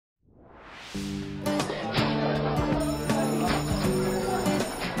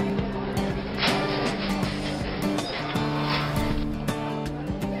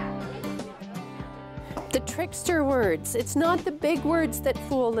trickster words. It's not the big words that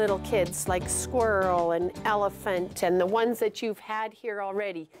fool little kids like squirrel and elephant and the ones that you've had here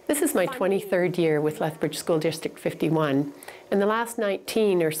already. This is my 23rd year with Lethbridge School District 51, and the last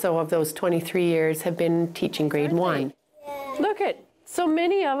 19 or so of those 23 years have been teaching grade 1. Look at so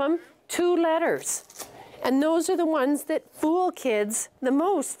many of them, 2 letters. And those are the ones that fool kids the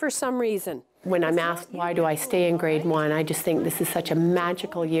most for some reason. When I'm asked why do I stay in grade 1, I just think this is such a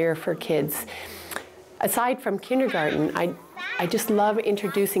magical year for kids. Aside from kindergarten, I just love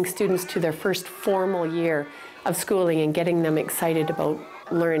introducing students to their first formal year of schooling and getting them excited about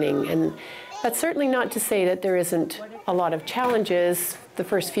learning. And that's certainly not to say that there isn't a lot of challenges the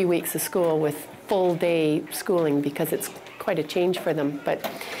first few weeks of school with full day schooling, because it's quite a change for them. But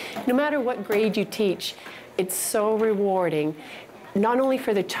no matter what grade you teach, it's so rewarding, not only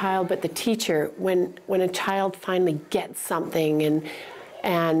for the child but the teacher, when a child finally gets something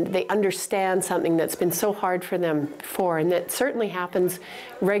and they understand something that's been so hard for them before. And that certainly happens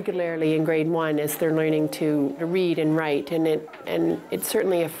regularly in grade 1 as they're learning to read and write. And it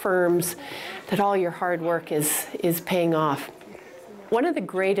certainly affirms that all your hard work is paying off. One of the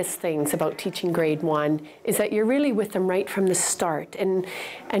greatest things about teaching grade 1 is that you're really with them right from the start. And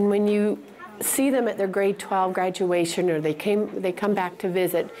when you see them at their grade 12 graduation, or they come back to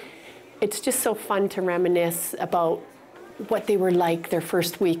visit, it's just so fun to reminisce about what they were like their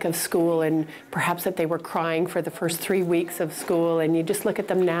first week of school, and perhaps that they were crying for the first 3 weeks of school, and you just look at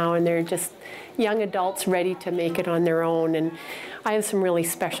them now and they're just young adults ready to make it on their own. And I have some really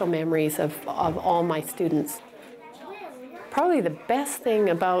special memories of all my students. Probably the best thing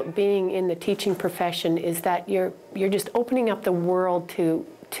about being in the teaching profession is that you're just opening up the world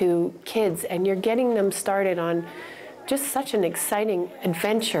to kids, and you're getting them started on just such an exciting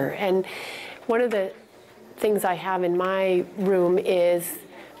adventure. And one of the things I have in my room is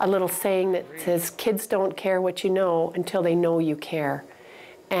a little saying that says, kids don't care what you know until they know you care.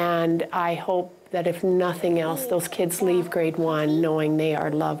 And I hope that if nothing else, those kids leave grade 1 knowing they are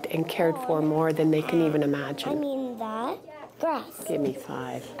loved and cared for more than they can even imagine. I mean that. Grass. Give me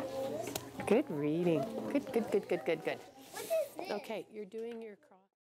 5. Good reading. Good. Okay, you're doing your